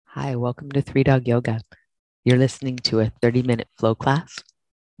Hi, welcome to Three Dog Yoga. You're listening to a 30-minute flow class.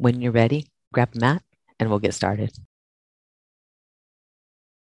 When you're ready, grab a mat and we'll get started.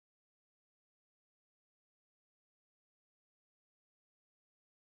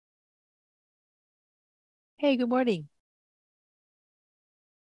 Hey, good morning.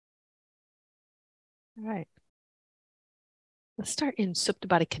 All right. Let's start in Supta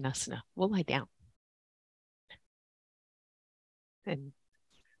Baddha Konasana. We'll lie down. And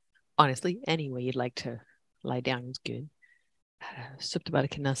honestly, any way you'd like to lie down is good. Supta Baddha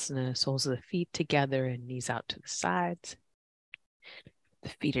Konasana, soles of the feet together and knees out to the sides. The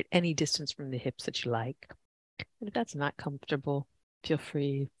feet at any distance from the hips that you like. And if that's not comfortable, feel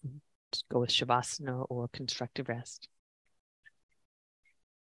free to go with Shavasana or constructive rest.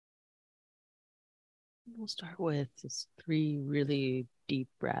 We'll start with just 3 really deep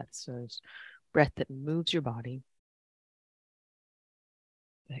breaths. So it's breath that moves your body,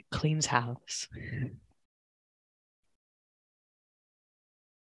 that cleans house.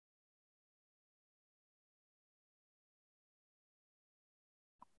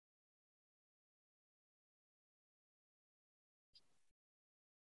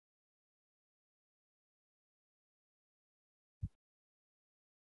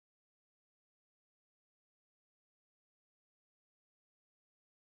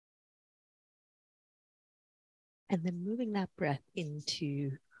 And then moving that breath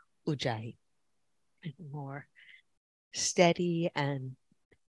into Ujjayi, and more steady and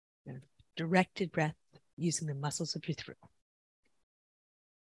directed breath using the muscles of your throat.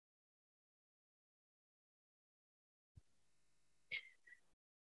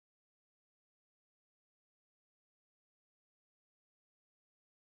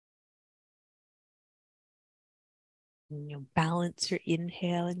 And you'll balance your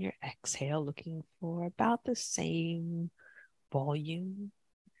inhale and your exhale, looking for about the same volume,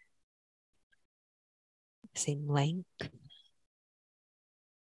 same length.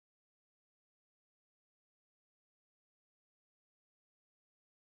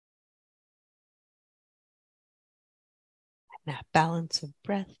 That balance of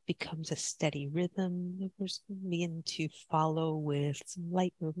breath becomes a steady rhythm. We're just going to begin to follow with some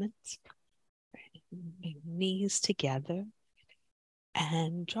light movements. Knees together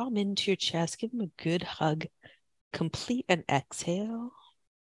and draw them into your chest. Give them a good hug. Complete an exhale.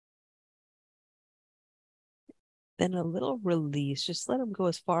 Then a little release. Just let them go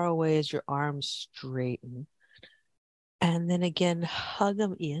as far away as your arms straighten. And then again, hug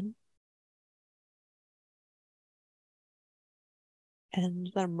them in.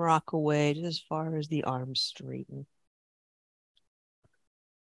 And let them rock away just as far as the arms straighten.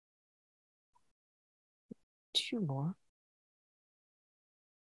 2 more.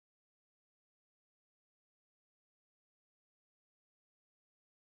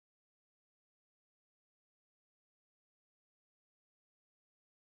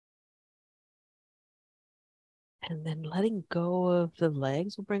 And then letting go of the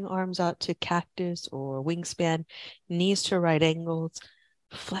legs. We'll bring arms out to cactus or wingspan, knees to right angles.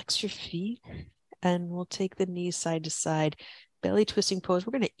 Flex your feet, and we'll take the knees side to side. Belly twisting pose.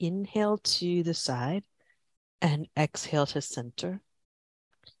 We're going to inhale to the side and exhale to center.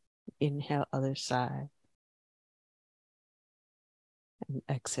 Inhale, other side. And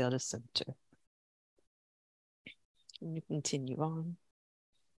exhale to center. And you continue on.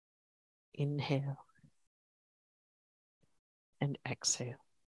 Inhale and exhale.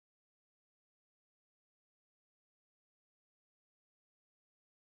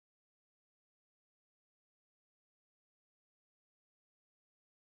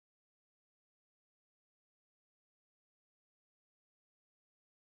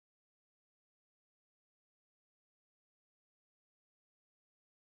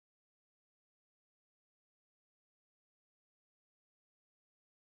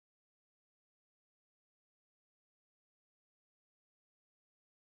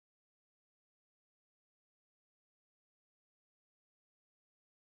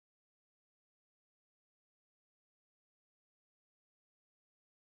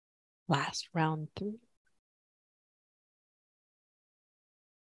 Last round 3.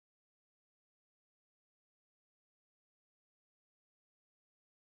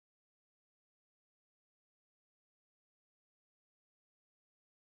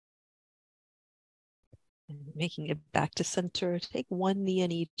 And making it back to center. Take 1 knee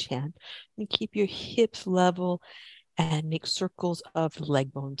in each hand and keep your hips level and make circles of the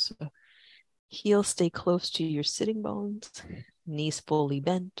leg bones. So heels stay close to your sitting bones, knees fully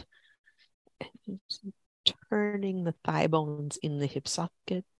bent, turning the thigh bones in the hip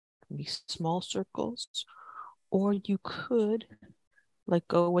socket. Be small circles, or you could Let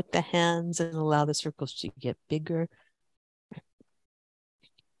go with the hands and allow the circles to get bigger.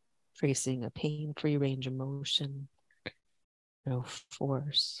 Tracing a pain-free range of motion. No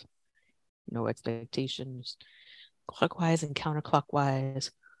force, no expectations. Clockwise and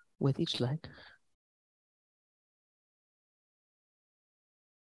counterclockwise with each leg.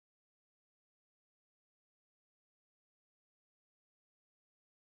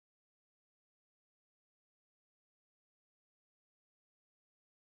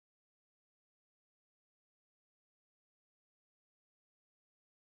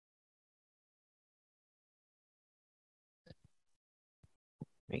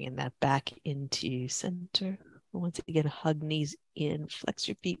 Bringing that back into center. Once again, hug knees in, flex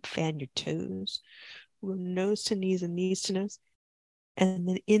your feet, fan your toes. We're nose to knees and knees to nose. And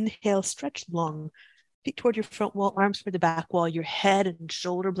then inhale, stretch long. Feet toward your front wall, arms for the back wall, your head and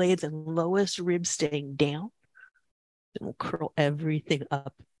shoulder blades and lowest ribs staying down. Then we'll curl everything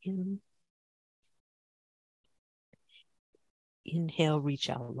up in. Inhale, reach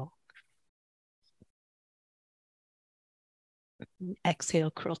out long. Exhale,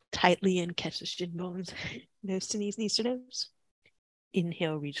 curl tightly in, catch the shin bones. Nose to knees, knees to nose.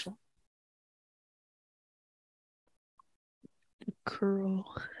 Inhale, reach long.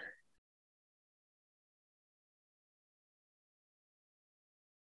 Curl.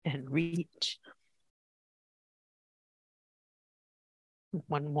 And reach.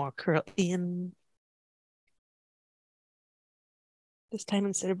 One more curl in. This time,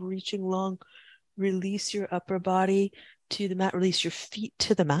 instead of reaching long, release your upper body to the mat. Release your feet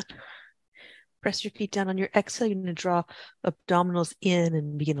to the mat. Press your feet down. On your exhale, you're going to draw abdominals in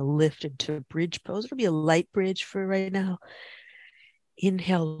and begin to lift into a bridge pose. It'll be a light bridge for right now.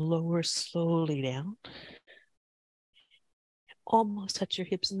 Inhale, lower slowly down. Almost touch your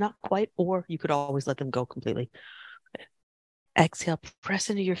hips, not quite, or you could always let them go completely. Exhale, press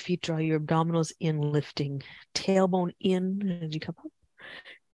into your feet, draw your abdominals in, lifting tailbone in as you come up.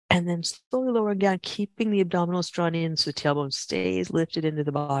 And then slowly lowering down, keeping the abdominals drawn in so the tailbone stays lifted into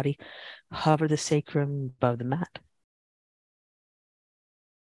the body. Hover the sacrum above the mat.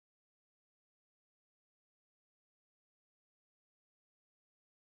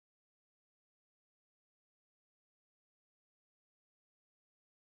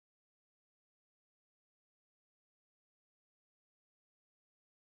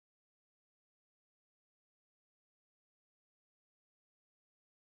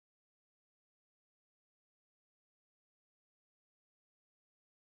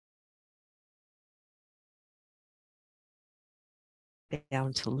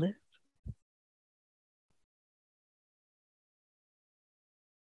 Down to lift.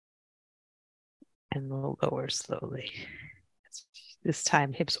 And we'll lower slowly. This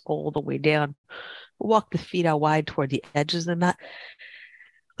time, hips all the way down. Walk the feet out wide toward the edges of the mat.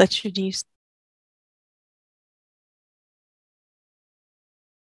 Let your knees.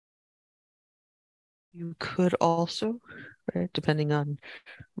 You could also, right, depending on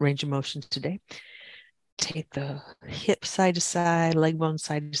range of motion today, take the hip side to side, leg bone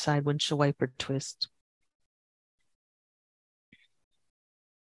side to side, windshield wiper twist.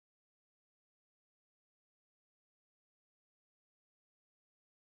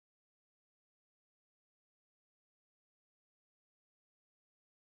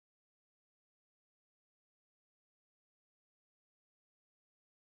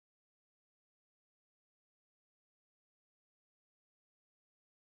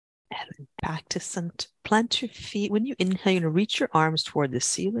 And back to center. Plant your feet. When you inhale, you're going to reach your arms toward the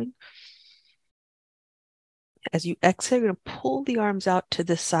ceiling. As you exhale, you're going to pull the arms out to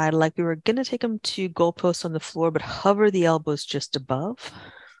the side like we were going to take them to goalposts on the floor, but hover the elbows just above.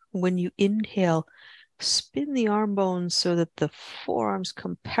 When you inhale, spin the arm bones so that the forearms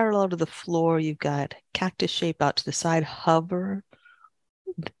come parallel to the floor. You've got cactus shape out to the side. Hover.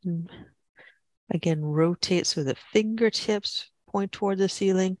 Then again, rotate so the fingertips point toward the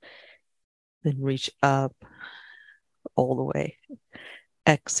ceiling. Then reach up all the way.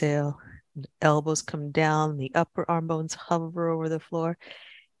 Exhale. Elbows come down. The upper arm bones hover over the floor.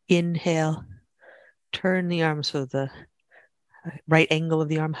 Inhale. Turn the arm so the right angle of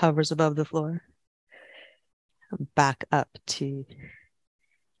the arm hovers above the floor. Back up to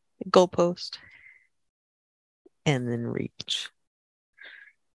goalpost. And then reach.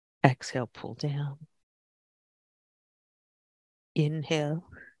 Exhale, pull down. Inhale.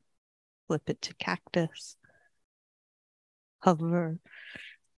 Flip it to cactus. Hover.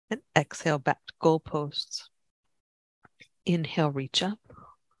 And exhale back to goalposts. Inhale, reach up.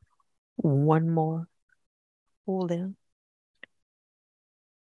 One more. Hold in.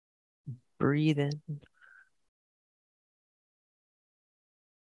 Breathe in.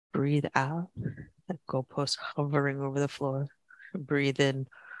 Breathe out. That goalpost hovering over the floor. Breathe in,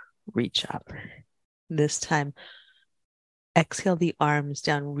 reach up. This time, exhale the arms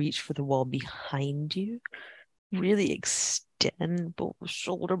down, reach for the wall behind you. Really extend both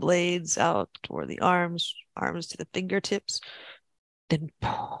shoulder blades out toward the arms to the fingertips. Then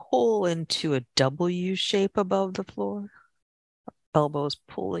pull into a W shape above the floor. Elbows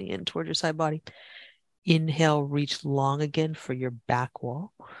pulling in toward your side body. Inhale, reach long again for your back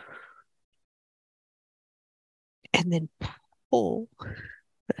wall. And then pull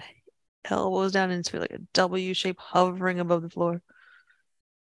the elbows down into like a W shape, hovering above the floor.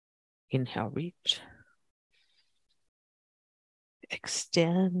 Inhale, reach.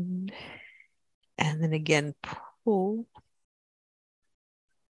 Extend. And then again, pull.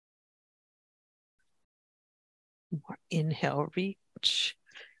 More inhale, reach.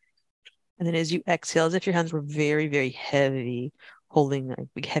 And then as you exhale, as if your hands were very, very heavy, holding like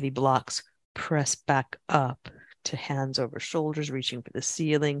big heavy blocks, press back up to hands over shoulders, reaching for the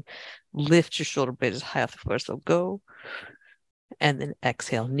ceiling. Lift your shoulder blades as high off the floor as they'll go. And then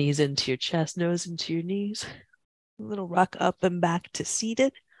exhale, knees into your chest, nose into your knees. A little rock up and back to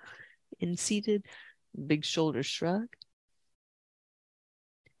seated. In seated, big shoulder shrug.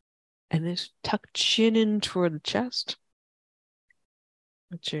 And then tuck chin in toward the chest.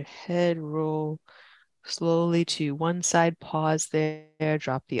 Let your head roll slowly to one side. Pause there.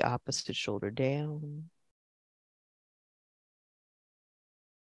 Drop the opposite shoulder down.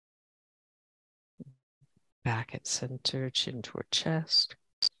 Back at center, chin toward chest.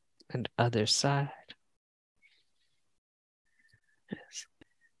 And other side. Yes.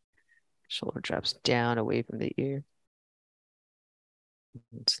 Shoulder drops down away from the ear.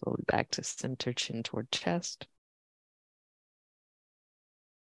 And slowly back to center, chin toward chest.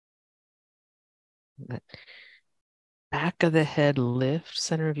 Let back of the head lift,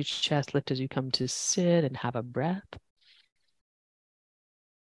 center of your chest lift as you come to sit and have a breath.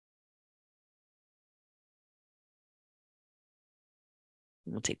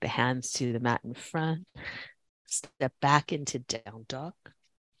 We'll take the hands to the mat in front. Step back into down dog.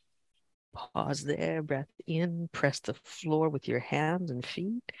 Pause there, breath in, press the floor with your hands and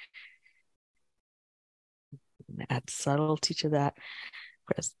feet. And add subtlety to that.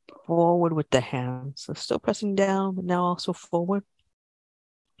 Press forward with the hands. So still pressing down, but now also forward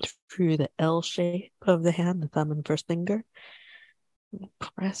through the L shape of the hand, the thumb and first finger.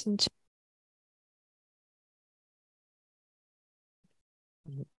 Press into.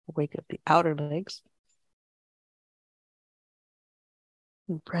 Wake up the outer legs.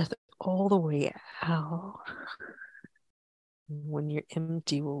 Breath all the way out. When you're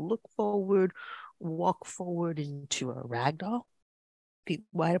empty, we'll look forward, walk forward into a ragdoll, feet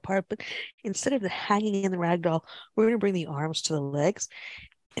wide apart. But instead of the hanging in the ragdoll, we're going to bring the arms to the legs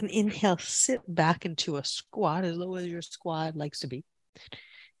and inhale, sit back into a squat as low as your squat likes to be.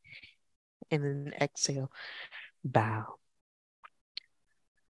 And then exhale, bow.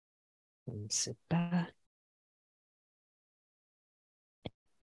 And sit back.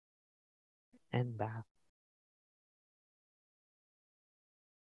 And bow.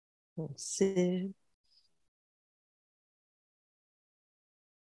 And sit.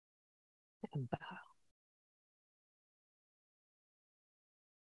 And bow.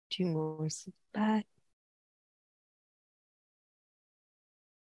 Two more, sit back.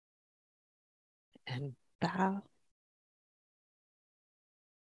 And bow.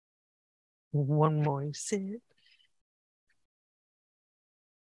 One more, sit.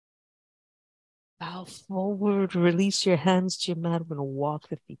 Bow forward, release your hands to your mat. We're going to walk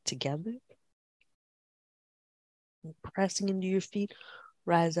the feet together. Pressing into your feet,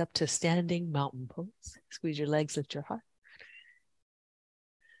 rise up to standing mountain pose. Squeeze your legs, lift your heart.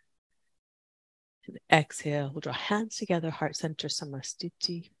 And exhale, we'll draw hands together, heart center,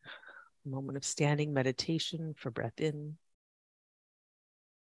 Samastiti. A moment of standing meditation for breath in.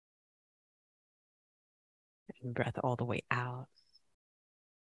 And breath all the way out.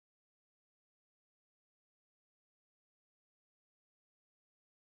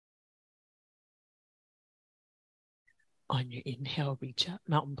 On your inhale, reach up,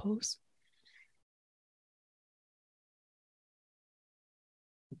 mountain pose.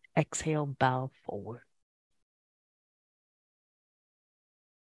 Exhale, bow forward.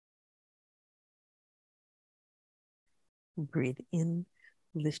 Breathe in,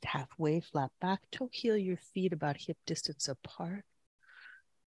 lift halfway, flat back, toe heel your feet about hip distance apart.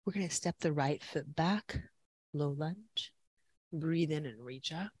 We're going to step the right foot back, low lunge. Breathe in and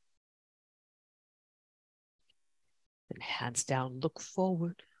reach up. Then hands down, look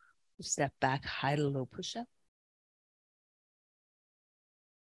forward. Step back, high to low push up.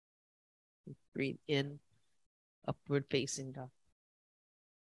 Breathe in, upward facing dog.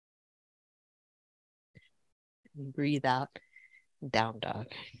 And breathe out, down dog.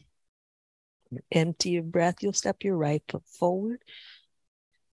 Empty your breath. You'll step your right foot forward.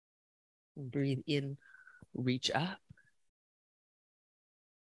 Breathe in, reach up.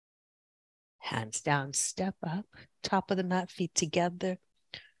 Hands down, step up. Top of the mat, feet together.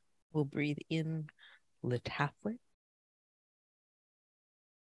 We'll breathe in, lift halfway.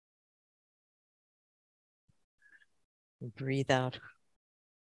 Breathe out,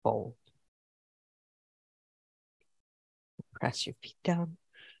 fold. Press your feet down.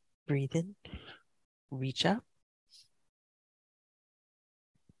 Breathe in, reach up.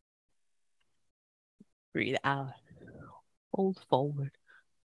 Breathe out, fold forward.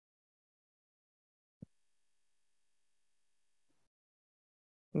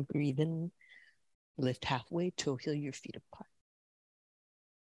 Breathe in, lift halfway, toe heel your feet apart.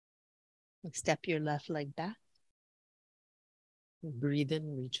 Step your left leg back. Breathe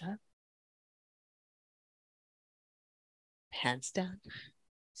in, reach up. Hands down.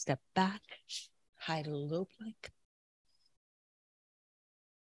 Step back. Hide a low plank.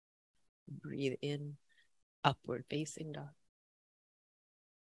 Breathe in, upward facing dog.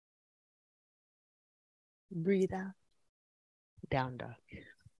 Breathe out, down dog.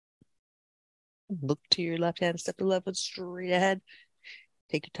 Look to your left hand, step the left foot straight ahead.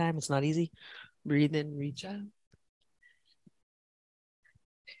 Take your time, it's not easy. Breathe in, reach out.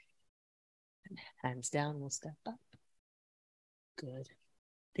 Hands down, we'll step up. Good.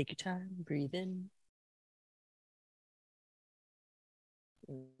 Take your time, breathe in.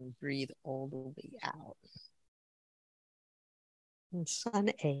 And breathe all the way out. And sun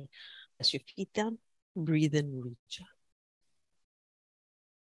A. Press your feet down, breathe in, reach up.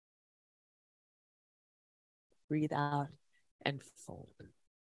 Breathe out and fold.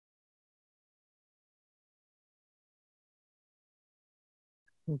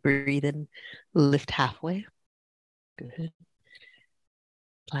 Breathe in, lift halfway. Good.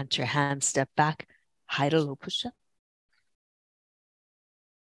 Plant your hands, step back, hide a low push-up.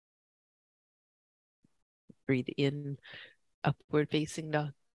 Breathe in, upward facing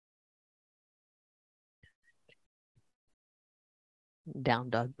dog. Down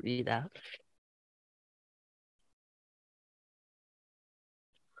dog, breathe out.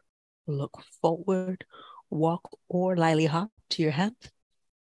 Look forward, walk or lightly hop to your hands.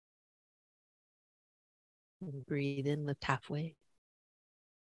 Breathe in, lift halfway.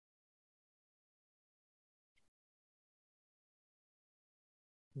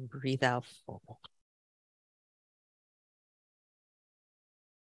 Breathe out, fold.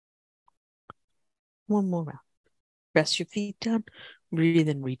 One more round. Press your feet down, breathe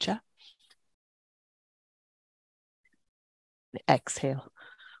in, reach up. And exhale,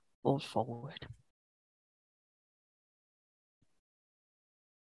 fold forward.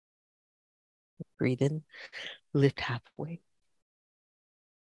 Breathe in, lift halfway.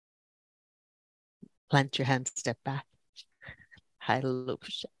 Plant your hands, step back. High low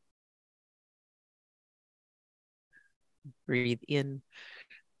push up. Breathe in,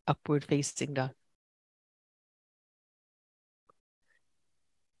 upward facing dog.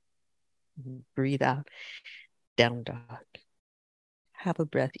 Breathe out, down dog. Have a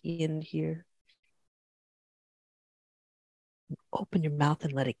breath in here. Open your mouth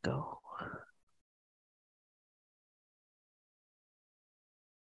and let it go.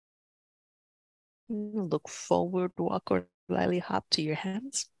 Look forward, walk or lightly hop to your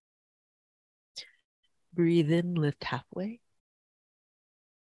hands. Breathe in, lift halfway.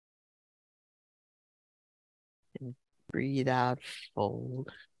 And breathe out, fold.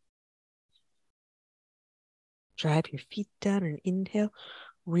 Drive your feet down and inhale.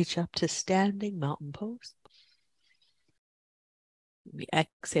 Reach up to standing mountain pose. We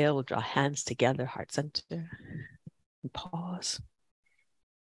exhale, we'll draw hands together, heart center. And pause.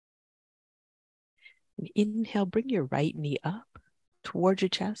 And inhale, bring your right knee up towards your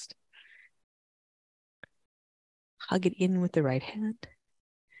chest. Hug it in with the right hand.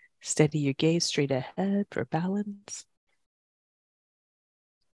 Steady your gaze straight ahead for balance.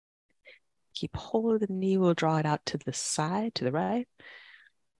 Keep hold of the knee. We'll draw it out to the side, to the right.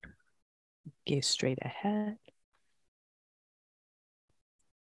 Gaze straight ahead.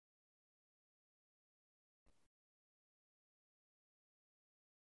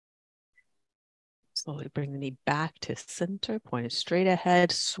 Slowly bring the knee back to center, point it straight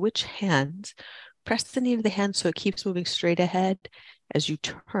ahead, switch hands. Press the knee to the hand so it keeps moving straight ahead as you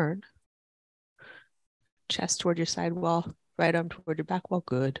turn. Chest toward your side wall, right arm toward your back wall,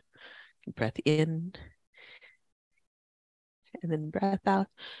 good. Breath in and then breath out.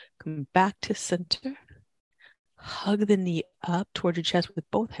 Come back to center. Hug the knee up toward your chest with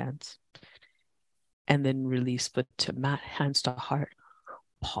both hands. And then release foot to mat, hands to heart.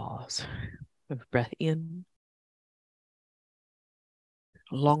 Pause. Breath in.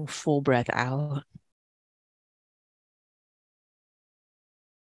 Long, full breath out.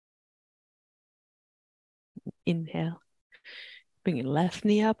 Inhale. Bring your left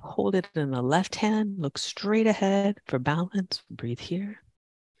knee up. Hold it in the left hand. Look straight ahead for balance. Breathe here.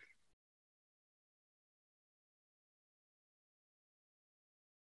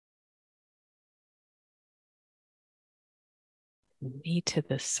 Knee to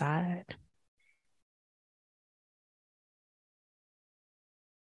the side.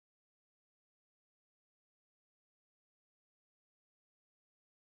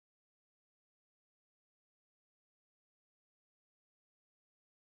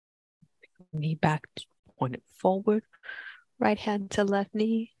 Knee back, point it forward. Right hand to left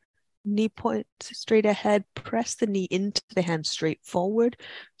knee. Knee points straight ahead. Press the knee into the hand straight forward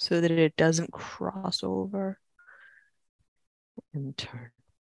so that it doesn't cross over. And turn.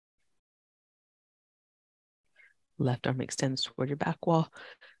 Left arm extends toward your back wall.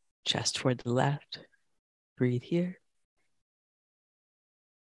 Chest toward the left. Breathe here.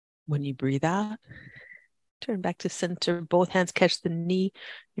 When you breathe out, turn back to center. Both hands catch the knee.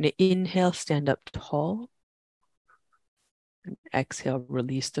 You're going to inhale, stand up tall. And exhale,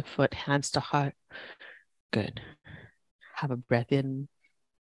 release the foot, hands to heart. Good. Have a breath in.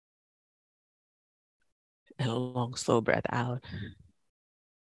 And a long, slow breath out.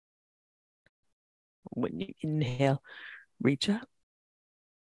 When you inhale, reach up.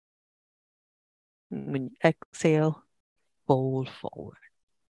 When you exhale, fold forward.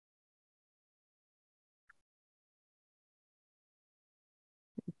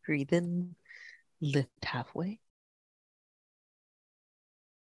 Breathe in, lift halfway.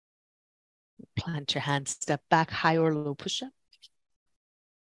 Plant your hands, step back, high or low push-up.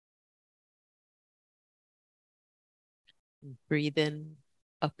 Breathe in,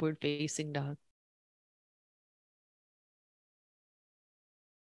 upward facing dog.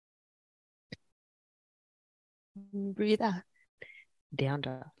 Breathe out, down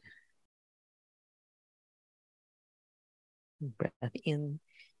dog. Breath in.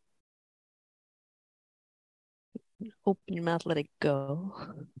 Open your mouth, let it go.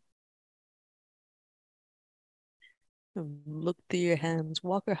 Look through your hands,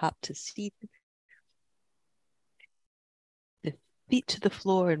 walk or hop to seat. The feet to the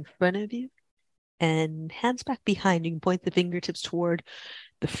floor in front of you and hands back behind. You can point the fingertips toward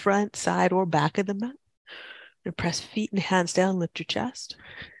the front, side, or back of the mat. And press feet and hands down, lift your chest.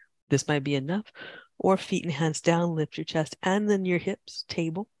 This might be enough. Or feet and hands down, lift your chest and then your hips,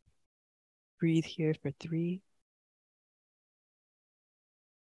 table. Breathe here for 3.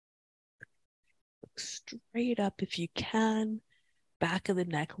 Look straight up if you can. Back of the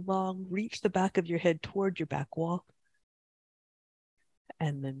neck long. Reach the back of your head toward your back wall.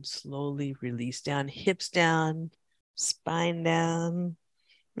 And then slowly release down, hips down, spine down.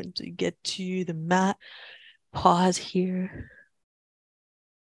 Until you get to the mat. Pause here.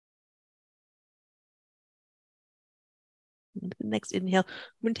 The next inhale,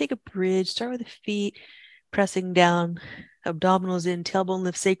 I'm going to take a bridge. Start with the feet, pressing down, abdominals in, tailbone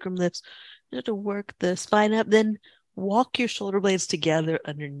lifts, sacrum lifts. You have to work the spine up, then walk your shoulder blades together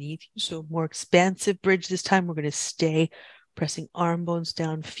underneath you. So more expansive bridge this time. We're going to stay pressing arm bones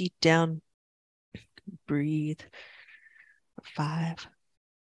down, feet down. Breathe. 5.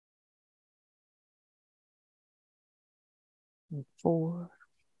 4.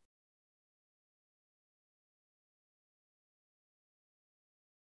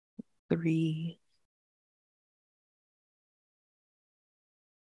 3.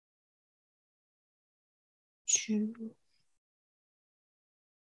 2.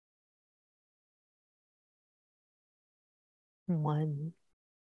 1.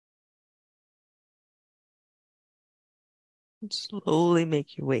 Slowly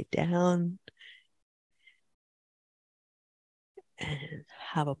make your way down and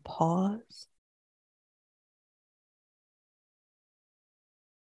have a pause.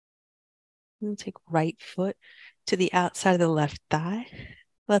 And take right foot to the outside of the left thigh.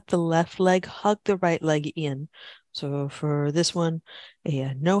 Let the left leg hug the right leg in. So for this one,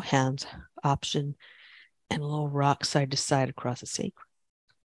 a no hands option and a little rock side to side across the sacrum.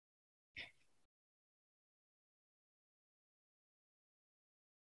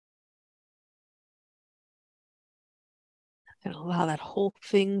 And allow that whole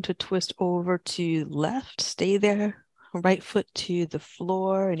thing to twist over to left. Stay there. right foot to the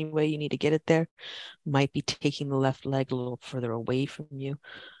floor. Any way you need to get it there. Might be taking the left leg a little further away from you.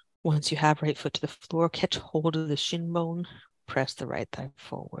 Once you have right foot to the floor, catch hold of the shin bone, press the right thigh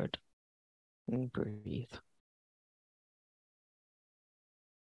forward, and breathe.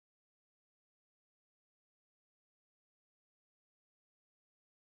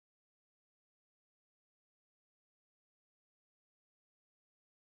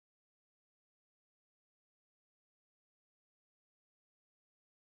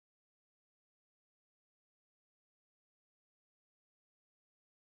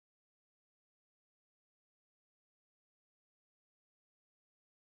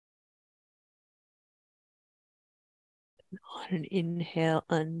 On an inhale,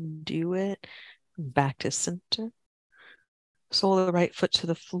 undo it, back to center. Sole of the right foot to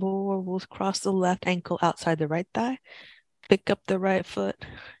the floor. We'll cross the left ankle outside the right thigh. Pick up the right foot.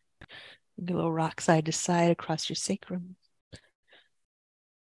 Get a little rock side to side across your sacrum.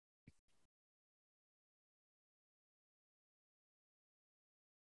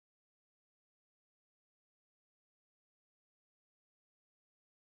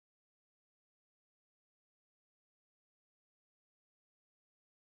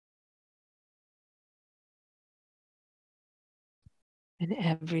 And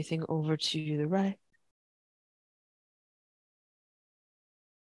everything over to the right.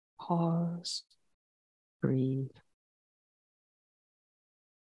 Pause. Breathe.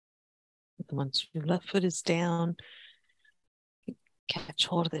 Once your left foot is down, catch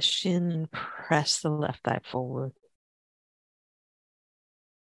hold of the shin and press the left thigh forward.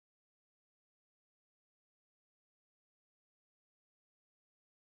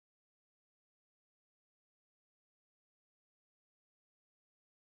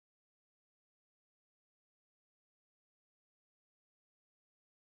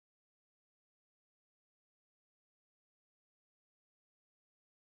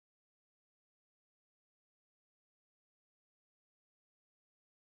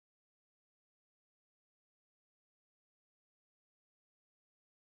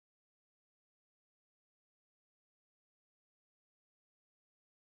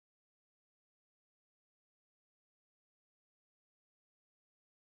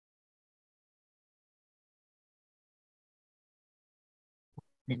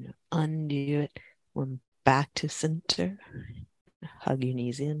 And undo it. One back to center. Hug your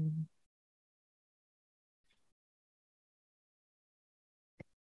knees in.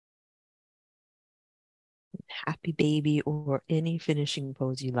 Happy baby or any finishing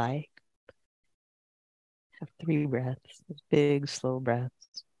pose you like. Have 3 breaths, big, slow breaths.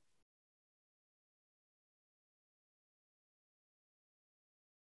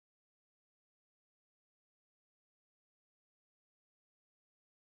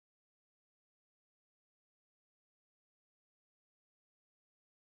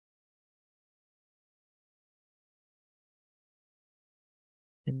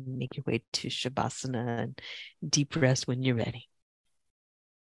 And make your way to Shavasana and deep rest when you're ready.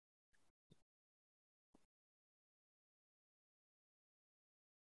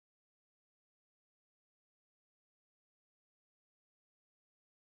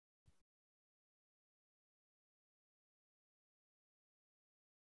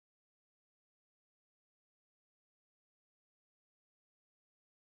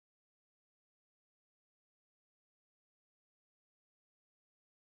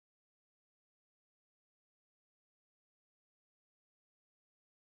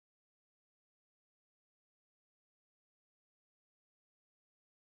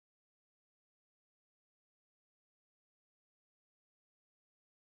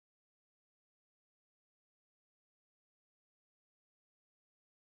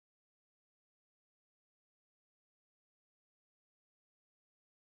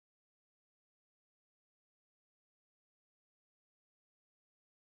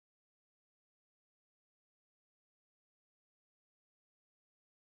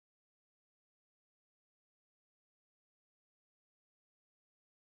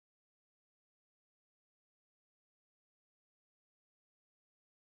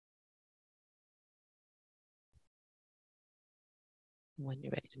 When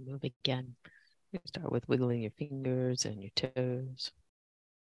you're ready to move again, you start with wiggling your fingers and your toes.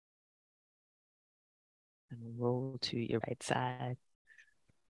 And roll to your right side.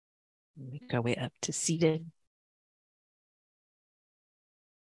 Make our way up to seated.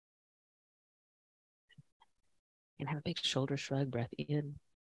 And have a big shoulder shrug, breath in.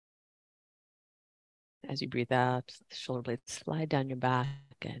 As you breathe out, the shoulder blades slide down your back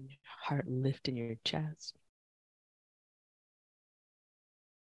and your heart lift in your chest.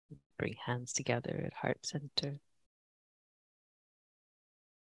 Bring hands together at heart center.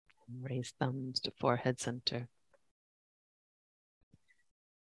 Raise thumbs to forehead center.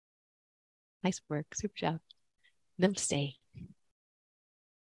 Nice work. Super job. Namaste.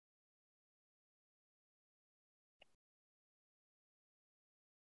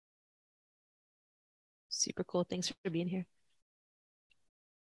 Super cool. Thanks for being here.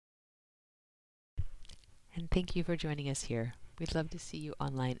 And thank you for joining us here. We'd love to see you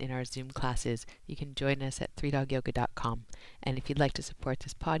online in our Zoom classes. You can join us at 3dogyoga.com. And if you'd like to support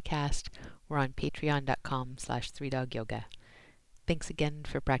this podcast, we're on patreon.com/3dogyoga. Thanks again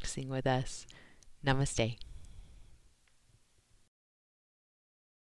for practicing with us. Namaste.